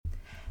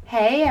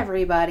Hey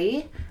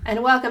everybody,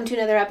 and welcome to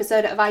another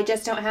episode of I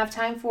Just Don't Have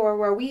Time For,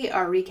 where we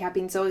are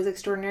recapping Zoe's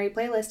extraordinary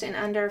playlist in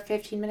under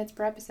 15 minutes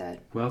per episode.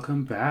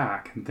 Welcome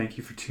back, and thank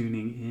you for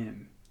tuning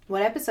in.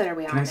 What episode are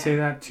we on Can I now? say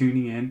that?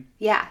 Tuning in?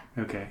 Yeah.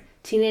 Okay.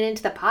 Tuning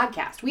into the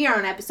podcast. We are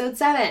on episode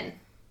 7.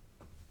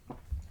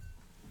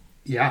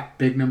 Yeah,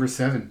 big number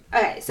 7.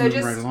 Okay, so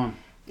Moving just right along.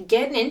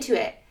 getting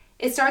into it.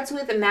 It starts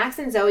with Max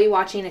and Zoe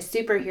watching a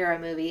superhero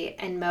movie,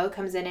 and Mo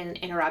comes in and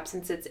interrupts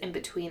and sits in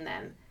between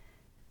them.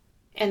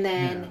 And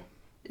then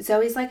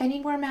Zoe's like, I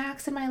need more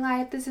Max in my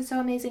life. This is so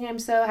amazing. I'm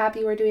so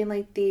happy we're doing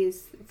like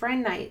these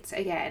friend nights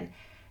again.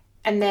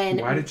 And then...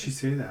 Why did she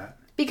say that?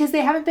 Because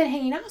they haven't been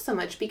hanging out so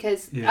much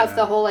because of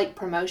the whole like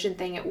promotion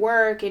thing at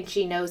work, and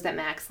she knows that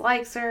Max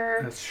likes her.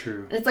 That's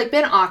true. And it's like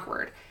been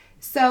awkward.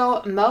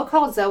 So Mo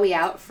calls Zoe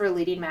out for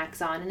leading Max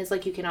on and is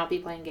like, you cannot be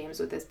playing games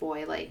with this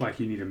boy.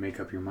 Like you need to make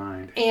up your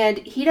mind. And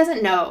he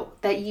doesn't know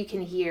that you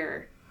can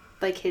hear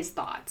like his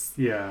thoughts.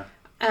 Yeah.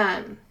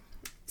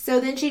 So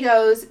then she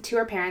goes to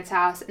her parents'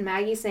 house, and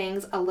Maggie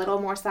sings A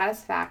Little More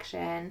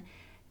Satisfaction.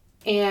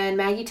 And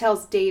Maggie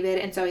tells David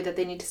and Zoe that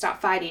they need to stop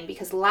fighting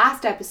because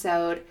last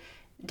episode,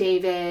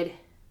 David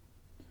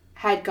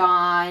had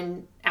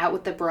gone out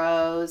with the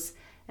bros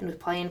and was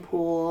playing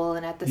pool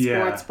and at the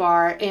sports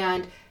bar.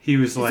 And he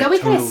was like Zoe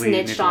totally kind of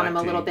snitched on him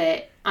a little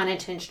bit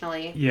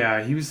unintentionally.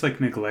 Yeah, he was like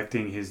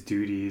neglecting his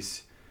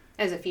duties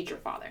as a future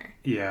father.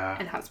 Yeah.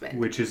 And husband.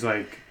 Which is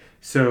like,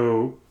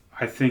 so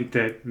I think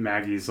that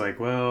Maggie's like,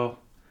 well...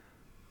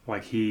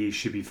 like he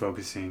should be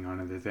focusing on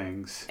other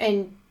things.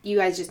 And you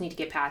guys just need to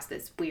get past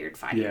this weird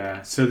fighting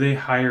thing. So they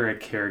hire a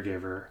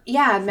caregiver.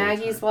 Yeah,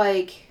 Maggie's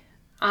like,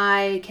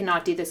 I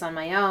cannot do this on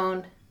my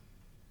own.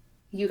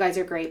 You guys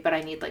are great, but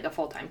I need like a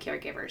full-time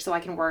caregiver so I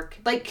can work.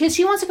 Like, because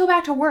she wants to go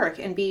back to work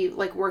and be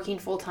like working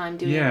full-time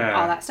doing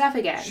all that stuff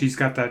again. She's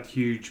got that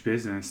huge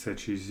business that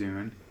she's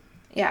doing.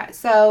 Yeah,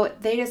 so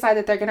they decide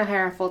that they're going to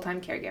hire a full-time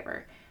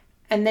caregiver.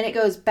 And then it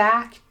goes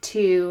back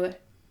to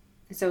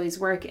Zoe's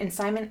work, and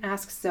Simon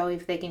asks Zoe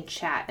if they can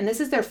chat. And this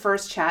is their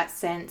first chat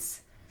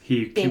since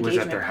he was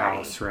at their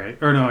house, right?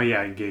 Or no,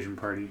 engagement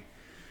party.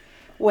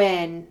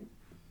 When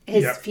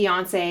his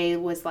fiance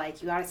was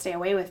like, you gotta stay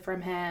away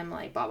from him,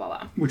 like blah, blah,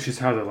 blah. Which is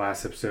how the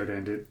last episode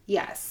ended.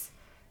 Yes.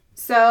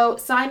 So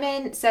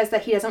Simon says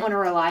that he doesn't want to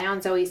rely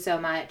on Zoe so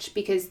much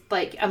because,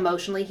 like,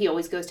 emotionally he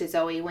always goes to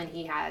Zoe when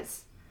he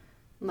has,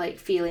 like,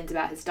 feelings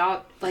about his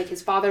dog, like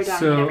his father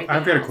dying and everything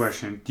I've got a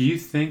question. Do you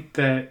think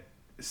that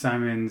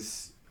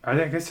Simon's... I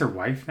guess they're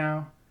wife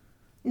now?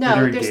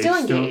 No, they're still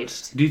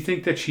engaged. Do you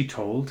think that she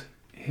told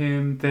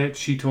him that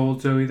she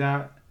told Zoe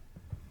that?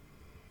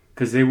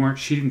 Because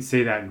she didn't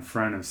say that in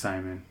front of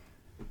Simon.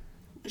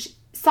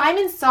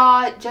 Simon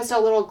saw just a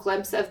little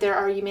glimpse of their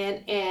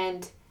argument,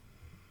 and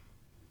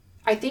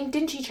I think,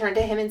 didn't she turn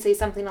to him and say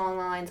something along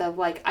the lines of,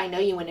 like, I know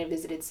you went and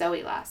visited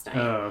Zoe last night.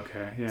 Oh,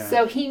 okay, yeah.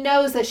 So he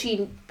knows that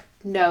she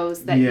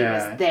knows that he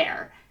was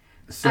there.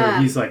 So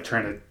he's, like,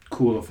 trying to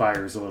cool the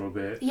fires a little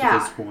bit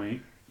at this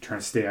point. Trying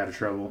to stay out of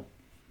trouble.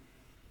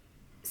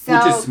 So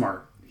which is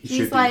smart.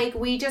 He's like,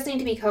 we just need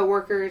to be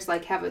co-workers,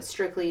 like have a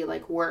strictly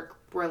like work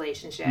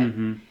relationship.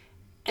 Mm-hmm.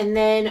 And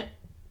then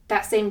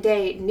that same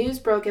day, news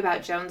broke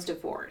about Joan's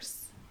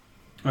divorce.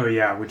 Oh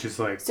yeah, which is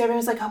like... So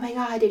everyone's like, oh my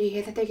god, did you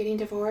hear that they're getting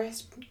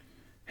divorced?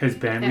 Has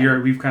been.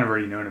 We've kind of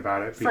already known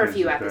about it. For a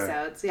few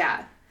episodes,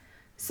 yeah.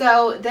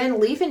 So then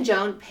Leaf and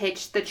Joan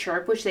pitched the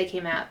chirp, which they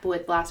came up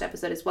with last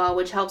episode as well,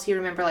 which helps you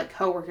remember like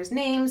co-workers'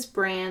 names,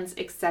 brands,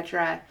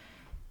 etc.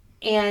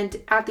 And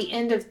at the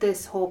end of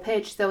this whole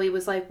pitch, Zoe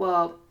was like,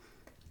 well,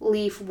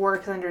 Leaf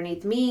works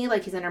underneath me,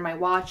 like he's under my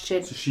watch.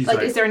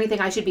 Is there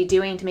anything I should be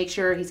doing to make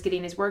sure he's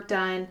getting his work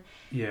done?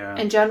 Yeah.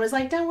 And Joan was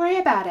like, don't worry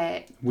about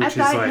it. I've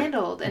got it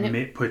handled. And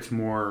it puts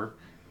more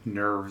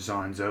nerves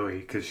on Zoe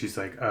because she's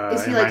like,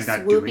 is he like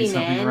swooping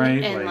in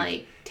right? And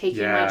like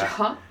taking my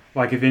job?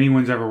 Like if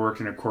anyone's ever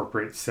worked in a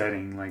corporate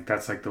setting, like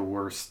that's like the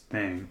worst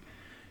thing,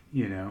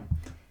 you know?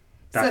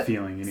 That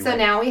feeling, anyway. So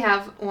now we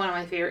have one of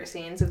my favorite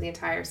scenes of the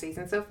entire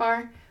season so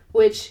far,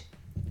 which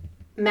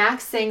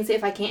Max sings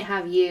If I Can't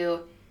Have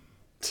You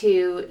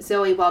to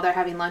Zoe while they're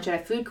having lunch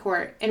at a food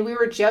court. And we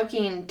were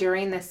joking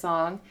during this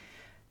song,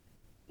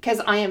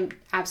 because I am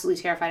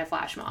absolutely terrified of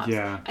flash mobs.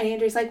 Yeah. And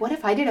Andrew's like, what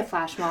if I did a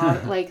flash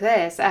mob like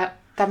this at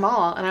the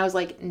mall? And I was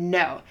like,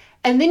 no.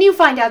 And then you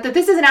find out that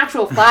this is an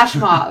actual flash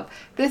mob.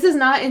 This is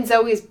not in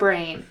Zoe's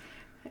brain.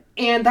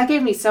 And that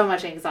gave me so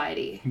much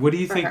anxiety. What do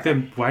you think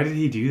why did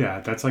he do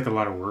that? That's like a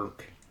lot of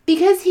work.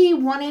 Because he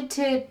wanted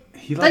to...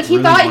 He thought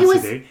he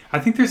was... I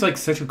think there's like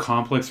such a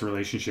complex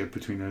relationship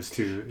between those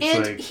two.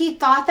 He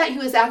thought that he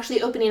was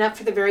actually opening up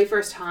for the very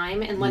first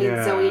time and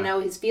letting Zoe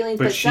know his feelings.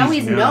 But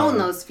Zoe's known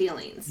those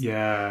feelings.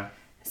 Yeah.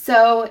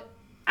 So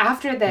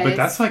after this... But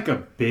that's like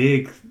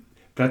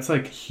that's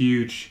like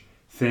huge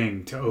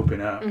thing to open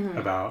up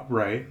about,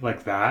 right?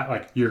 Like that.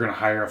 Like you're going to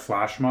hire a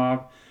flash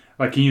mob.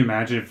 Like can you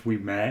imagine if we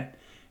met...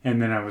 And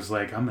then I was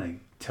like, I'm going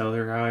to tell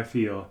her how I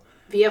feel.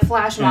 Via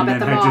flash mob at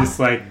the mall.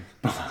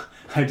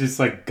 I just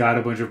got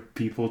a bunch of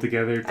people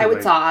together. I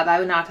would sob. I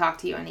would not talk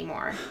to you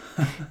anymore.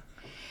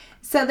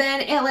 So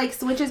then it like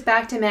switches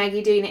back to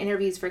Maggie doing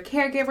interviews for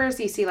caregivers.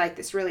 You see like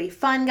this really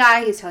fun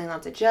guy. He's telling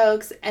lots of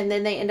jokes. And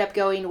then they end up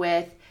going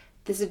with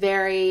this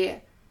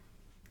very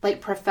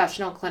like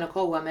professional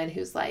clinical woman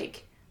who's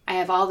like, I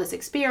have all this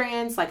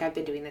experience. Like I've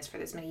been doing this for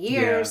this many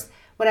years,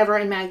 whatever.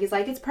 And Maggie's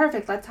like, it's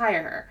perfect. Let's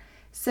hire her.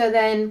 So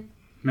then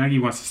Maggie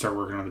wants to start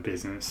working on the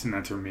business, and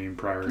that's her main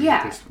priority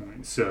at this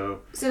point.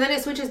 So then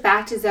it switches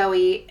back to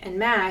Zoe and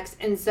Max,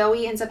 and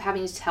Zoe ends up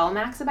having to tell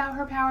Max about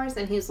her powers,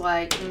 and he's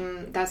like,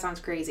 that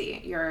sounds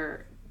crazy.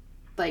 You're,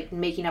 like,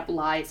 making up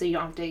lies, so you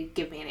don't have to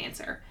give me an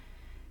answer.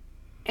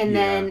 And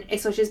then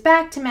it switches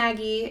back to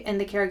Maggie and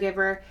the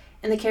caregiver,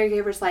 and the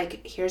caregiver's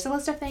like, here's a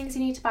list of things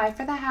you need to buy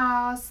for the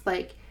house.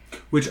 Like,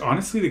 which,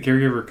 honestly, the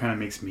caregiver kind of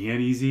makes me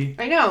uneasy.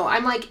 I know.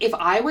 I'm like, if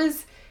I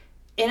was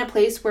in a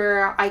place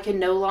where I can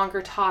no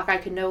longer talk, I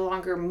can no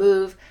longer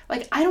move.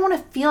 Like, I don't want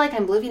to feel like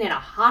I'm living in a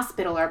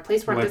hospital or a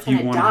place where I'm just going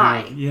to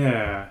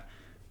die.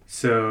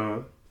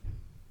 So,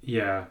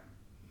 yeah.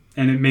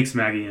 And it makes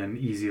Maggie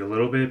uneasy a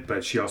little bit,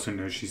 but she also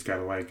knows she's got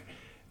to, like,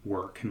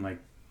 work and, like,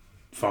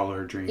 follow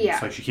her dreams. Yeah.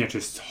 Like, she can't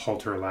just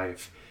halt her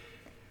life.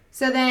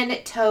 So then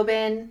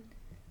Tobin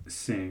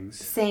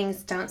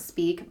sings Don't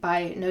Speak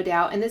by No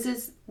Doubt. And this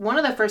is one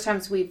of the first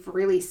times we've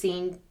really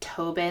seen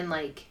Tobin,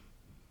 like,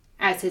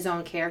 as his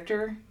own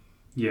character.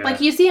 Yeah.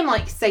 Like, you see him,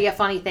 like, say a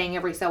funny thing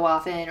every so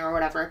often or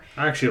whatever.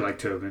 I actually like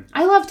Tobin.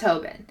 I love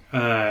Tobin.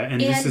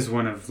 And this is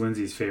one of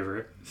Lindsay's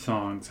favorite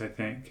songs, I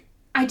think.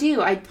 I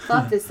do. I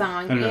love this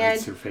song. I don't know if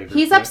it's her favorite.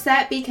 He's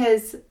upset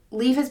because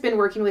Leaf has been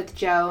working with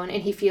Joan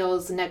and he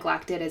feels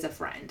neglected as a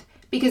friend.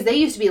 Because they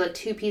used to be, like,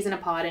 two peas in a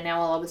pod, and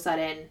now all of a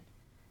sudden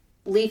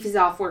Leaf is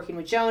off working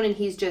with Joan and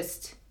he's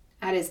just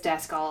at his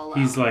desk all alone.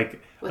 He's,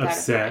 like,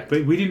 upset.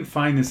 But we didn't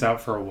find this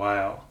out for a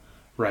while.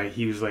 Right,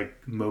 he was like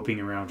moping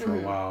around for a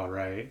while,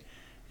 right?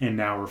 And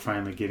now we're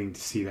finally getting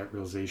to see that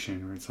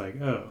realization where it's like,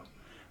 oh,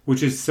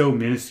 which is so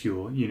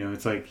minuscule, you know?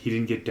 It's like he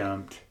didn't get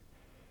dumped.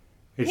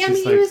 It's I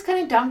mean, he was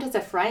kind of dumped as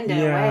a friend in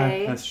a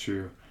way. Yeah, that's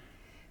true.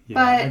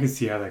 Yeah, I can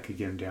see how that could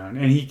get him down.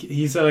 And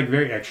he's like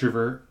very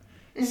extrovert,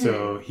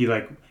 so he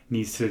like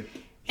needs to.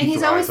 And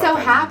he's always so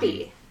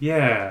happy.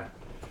 Yeah.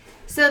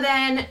 So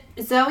then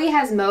Zoe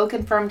has Mo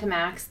confirm to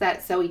Max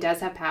that Zoe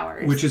does have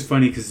powers. Which is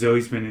funny because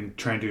Zoe's been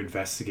trying to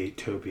investigate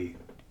Toby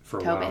for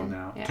a while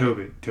now. Yeah.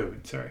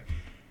 Tobin, sorry.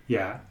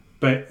 Yeah.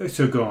 But,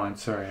 so go on.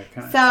 Sorry, I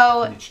kind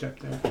of niched up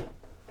there.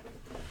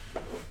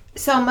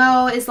 So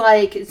Mo is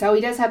like,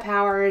 Zoe does have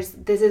powers.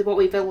 This is what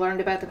we've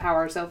learned about the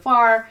powers so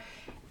far.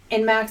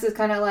 And Max is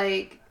kind of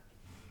like,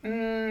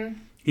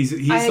 He's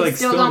like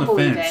still on the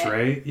fence,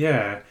 right?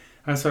 Yeah.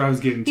 That's what I was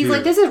getting to. He's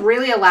like, this is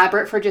really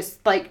elaborate for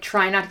just, like,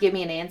 trying not to give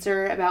me an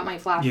answer about my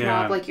flash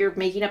mob. Like, you're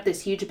making up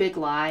this huge, big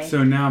lie.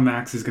 So now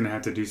Max is going to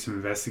have to do some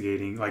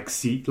investigating. Like,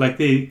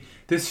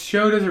 this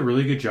show does a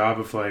really good job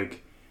of,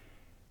 like,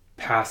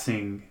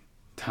 passing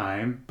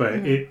time, but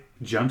it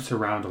jumps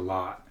around a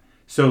lot.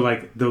 So,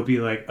 like, they'll be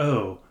like,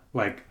 oh,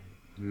 like,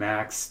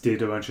 Max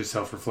did a bunch of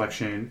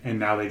self-reflection, and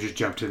now they just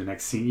jump to the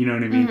next scene. You know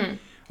what I mean?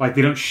 Like,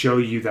 they don't show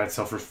you that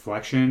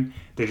self-reflection.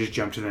 They just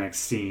jump to the next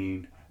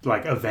scene.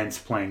 Like, events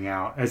playing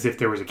out as if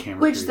there was a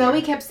camera. Which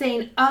Zoe kept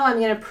saying, oh, I'm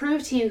going to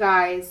prove to you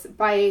guys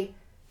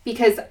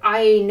because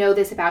I know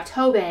this about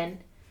Tobin,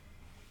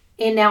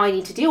 and now I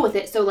need to deal with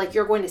it. So, like,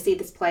 you're going to see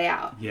this play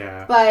out.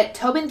 Yeah. But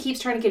Tobin keeps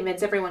trying to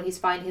convince everyone he's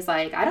fine. He's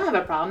like, I don't have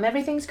a problem.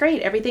 Everything's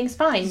great. Everything's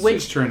fine. He's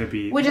just trying to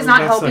be... Which is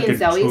not helping like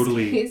Zoe's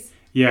case.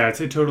 Yeah, it's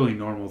a totally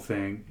normal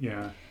thing.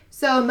 Yeah.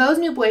 So, Mo's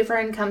new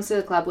boyfriend comes to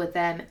the club with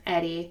them,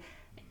 Eddie,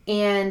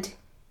 and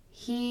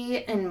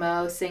he and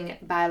Mo sing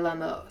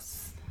Bailamos.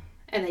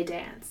 And they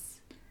dance.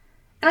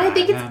 And I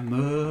think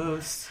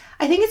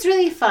it's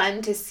really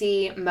fun to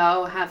see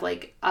Mo have,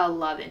 like, a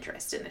love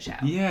interest in the show.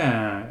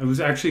 Yeah. It was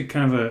actually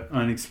kind of an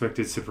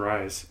unexpected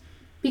surprise.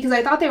 Because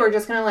I thought they were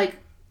just going to, like,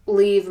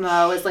 leave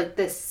Mo as, like,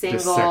 this single...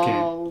 The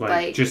second,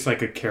 like, just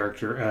like a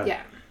character.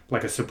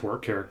 Like a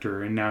support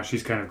character. And now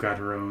she's kind of got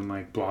her own,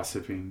 like,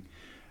 blossoming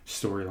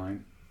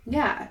storyline.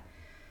 Yeah.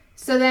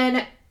 So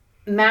then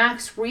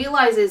Max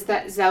realizes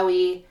that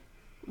Zoe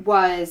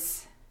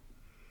was...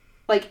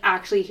 like,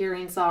 actually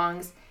hearing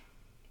songs.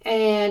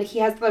 And he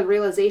has the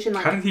realization,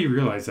 like... How did he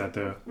realize that,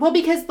 though? Well,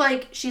 because,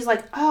 like, she's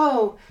like,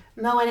 oh,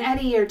 Mo and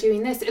Eddie are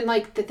doing this. And,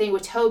 like, the thing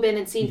with Tobin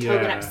and seeing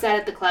Tobin upset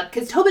at the club.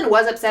 Because Tobin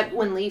was upset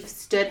when Leaf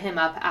stood him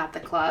up at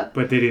the club.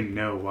 But they didn't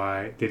know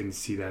why. They didn't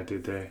see that,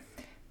 did they?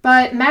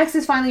 But Max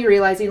is finally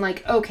realizing,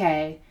 like,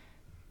 okay,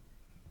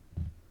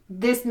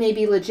 this may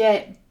be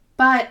legit.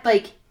 But,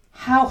 like,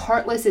 how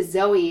heartless is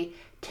Zoe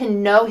to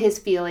know his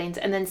feelings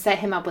and then set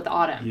him up with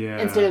Autumn. Yeah.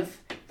 Instead of,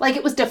 like,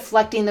 it was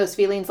deflecting those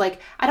feelings. Like,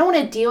 I don't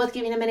want to deal with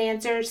giving him an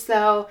answer,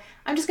 so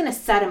I'm just going to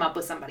set him up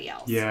with somebody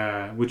else.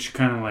 Yeah, which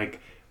kind of, like,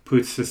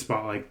 puts the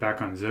spotlight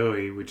back on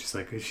Zoe, which is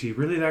like, is she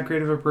really that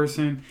great of a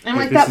person? I'm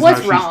like, that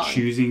was wrong. She's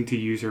choosing to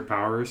use her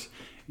powers.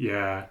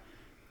 Yeah.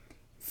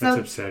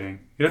 That's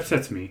upsetting. It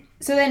upsets me.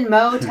 So then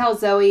Mo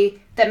tells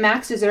Zoe that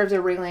Max deserves a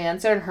real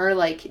answer, and her,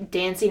 like,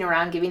 dancing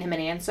around giving him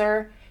an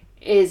answer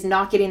is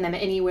not getting them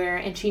anywhere,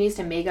 and she needs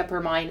to make up her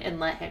mind and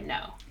let him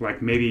know.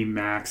 Like, maybe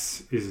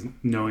Max is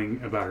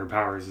knowing about her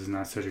powers is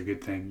not such a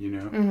good thing, you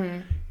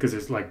know? Because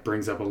it, like,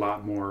 brings up a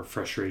lot more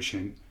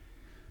frustration.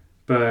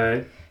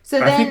 But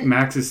I think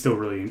Max is still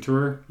really into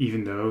her,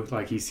 even though,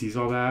 like, he sees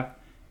all that.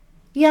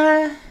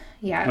 Yeah.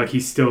 Like,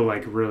 he's still,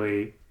 like,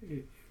 really,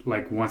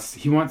 like,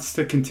 he wants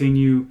to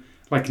continue.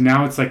 Like,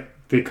 now it's like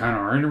they kind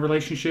of are in a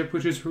relationship,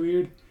 which is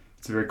weird.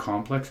 It's a very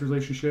complex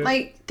relationship.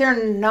 Like,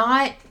 they're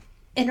not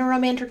in a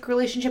romantic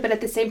relationship, but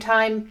at the same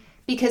time,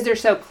 because they're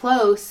so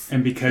close,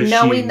 and because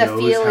knowing she the knows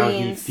feelings, how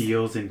he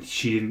feels, and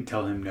she didn't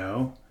tell him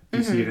no.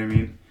 You see what I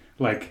mean?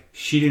 Like,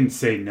 she didn't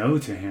say no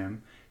to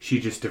him. She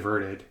just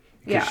diverted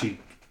because she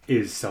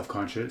is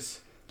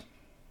self-conscious.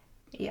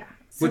 Yeah.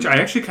 Which I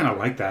actually kind of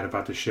like that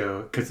about the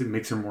show, because it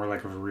makes her more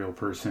like of a real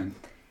person.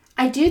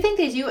 I do think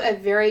they do a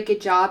very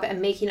good job at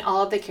making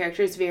all of the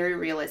characters very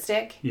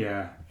realistic.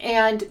 Yeah.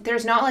 And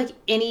there's not, like,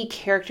 any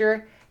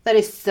character that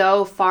is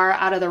so far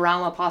out of the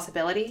realm of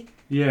possibility.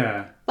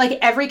 Yeah. Like,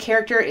 every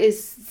character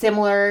is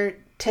similar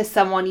to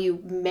someone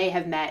you may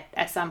have met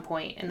at some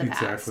point in the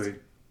past. Exactly.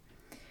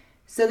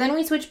 So then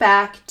we switch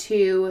back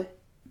to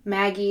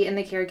Maggie and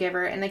the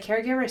caregiver, and the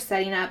caregiver is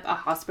setting up a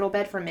hospital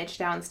bed for Mitch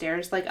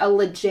downstairs, like a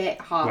legit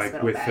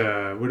hospital bed. Like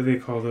with, what do they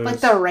call those? Like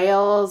the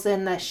rails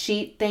and the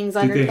sheet things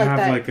under. Did they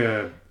have like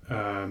a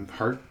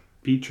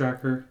heartbeat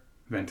tracker?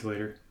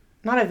 Ventilator?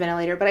 Not a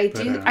ventilator, but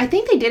I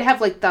think they did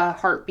have, like, the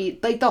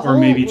heartbeat, like the whole... Or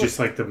maybe just,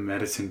 like, the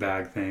medicine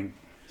bag thing.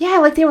 Yeah,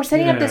 like, they were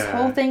setting up this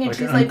whole thing, and like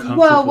she's like,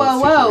 whoa,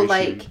 situation.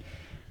 like,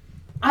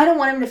 I don't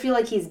want him to feel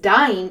like he's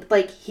dying,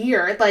 like,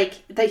 here, like,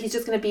 that he's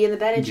just going to be in the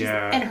bed,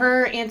 and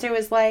her answer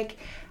was like,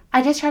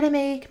 I just try to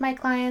make my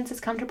clients as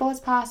comfortable as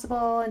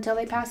possible until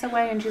they pass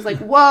away, and she's like,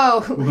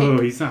 whoa.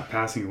 Whoa, he's not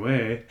passing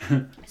away.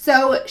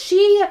 So,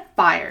 she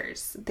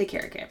fires the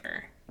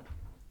caregiver.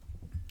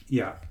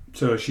 Yeah.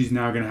 So she's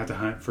now going to have to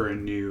hunt for a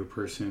new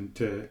person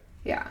to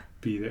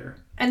be there.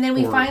 And then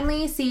we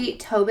finally see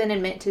Tobin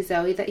admit to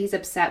Zoe that he's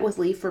upset with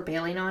Leaf for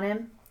bailing on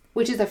him,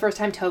 which is the first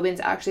time Tobin's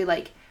actually,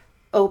 like,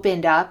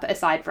 opened up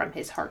aside from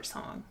his heart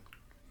song.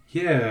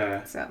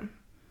 Yeah. So.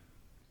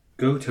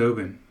 Go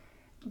Tobin.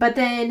 But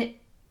then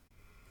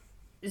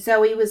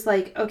Zoe was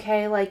like,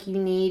 okay, like, you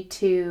need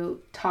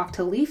to talk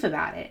to Leaf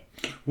about it.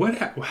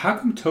 How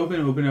come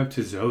Tobin opened up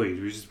to Zoe?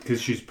 Just because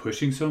she's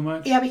pushing so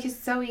much? Yeah,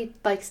 because Zoe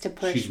likes to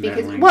push. She's because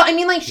meddling. well, I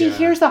mean, like, she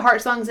hears the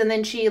heart songs and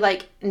then she,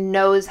 like,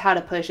 knows how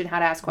to push and how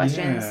to ask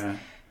questions. Yeah.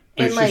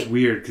 But it's just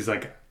weird because,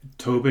 like,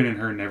 Tobin and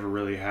her never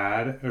really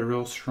had a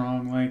real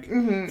strong, like,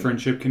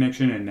 friendship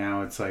connection, and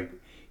now it's like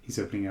he's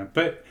opening up.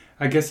 But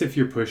I guess if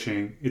you're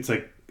pushing, it's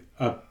like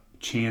a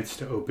chance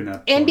to open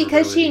up. And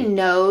because she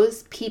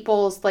knows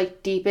people's,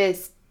 like,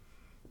 deepest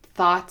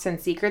thoughts and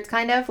secrets,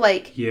 kind of,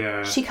 like,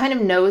 she kind of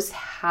knows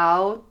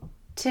how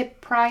to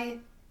pry,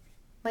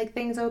 like,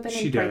 things open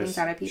and pry things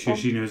out of people.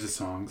 She knows the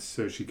songs,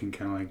 so she can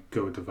kind of, like,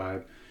 go with the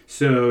vibe.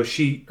 So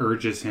she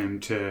urges him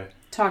to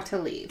talk to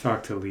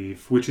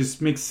Leaf,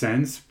 which makes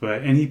sense,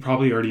 and he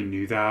probably already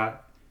knew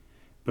that,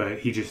 but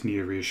he just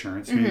needed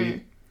reassurance,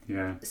 maybe.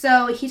 Yeah.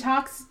 So he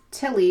talks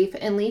to Leaf,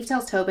 and Leaf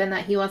tells Tobin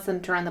that he wants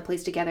them to run the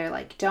place together.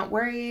 Like, don't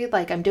worry,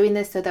 like, I'm doing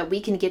this so that we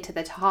can get to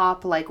the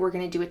top. Like, we're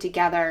going to do it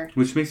together.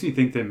 Which makes me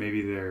think that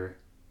maybe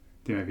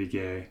they might be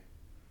gay.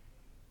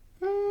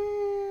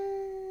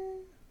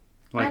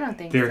 Like, I don't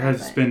think there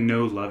has been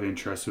no love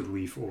interest with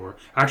Leaf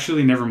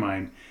actually, never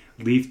mind.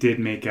 Leaf did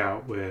make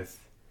out with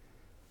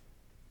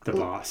the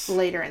boss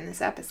later in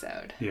this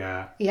episode.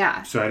 Yeah.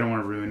 So I don't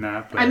want to ruin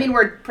that. But I mean,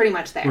 we're pretty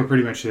much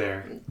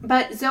there.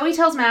 But Zoe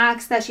tells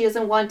Max that she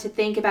doesn't want to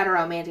think about a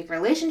romantic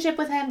relationship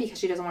with him because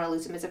she doesn't want to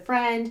lose him as a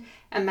friend.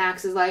 And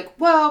Max is like,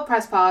 well,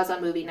 press pause on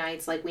movie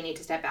nights. Like, we need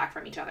to step back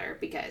from each other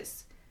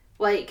because,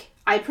 like,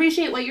 I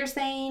appreciate what you're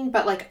saying,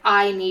 but, like,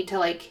 I need to,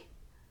 like,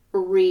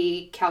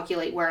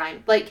 recalculate where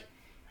I'm, like,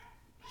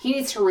 he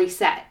needs to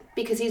reset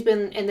because he's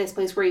been in this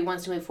place where he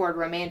wants to move forward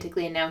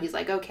romantically, and now he's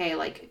like, okay,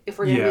 like, if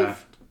we're going to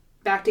move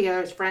back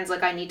together as friends,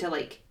 like, I need to,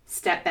 like,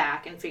 step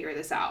back and figure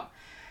this out.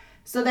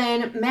 So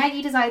then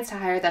Maggie decides to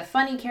hire the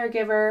funny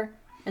caregiver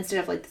instead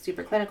of, like, the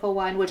super clinical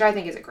one, which I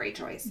think is a great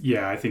choice.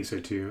 Yeah, I think so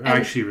too. I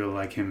actually really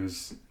like him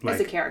as, like,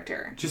 as a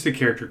character. Just a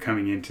character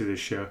coming into this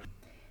show.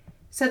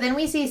 So then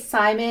we see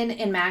Simon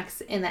and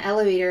Max in the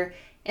elevator,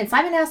 and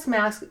Simon asks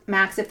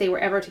Max if they were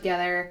ever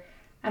together,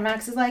 and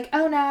Max is like,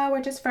 oh no,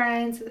 we're just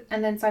friends.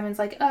 And then Simon's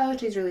like, oh,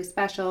 she's really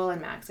special,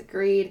 and Max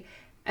agreed.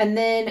 And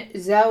then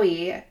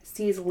Zoe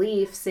sees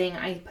Leaf sing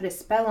I Put a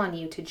Spell on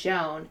You to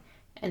Joan,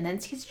 and then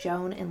sees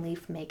Joan and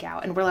Leaf make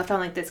out, and we're left on,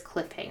 like, this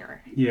cliffhanger.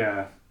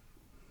 Yeah.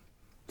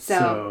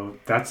 So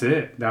that's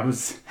it. That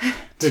was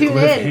the tune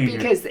cliffhanger. In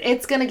because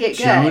it's gonna get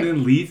good. Joan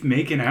and Leaf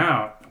making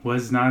out.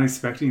 Was not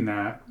expecting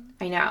that.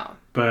 I know.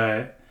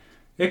 But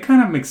it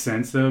kind of makes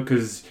sense though,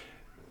 because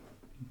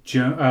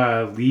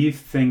Leaf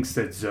thinks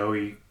that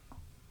Zoe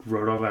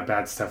wrote all that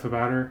bad stuff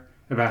about him.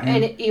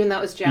 And even though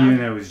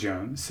it was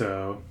Joan.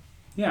 So,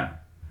 yeah.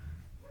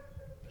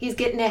 He's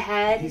getting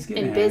ahead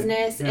in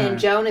business, and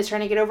Joan is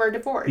trying to get over a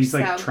divorce. He's,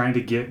 like, trying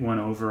to get one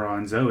over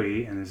on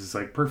Zoe, and this is,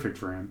 like, perfect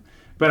for him.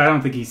 But I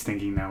don't think he's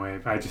thinking that way.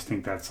 I just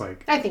think that's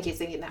like... I think he's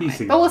thinking that way.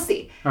 Thinking But we'll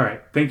see. All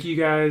right. Thank you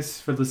guys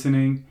for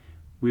listening.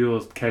 We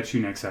will catch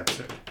you next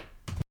episode.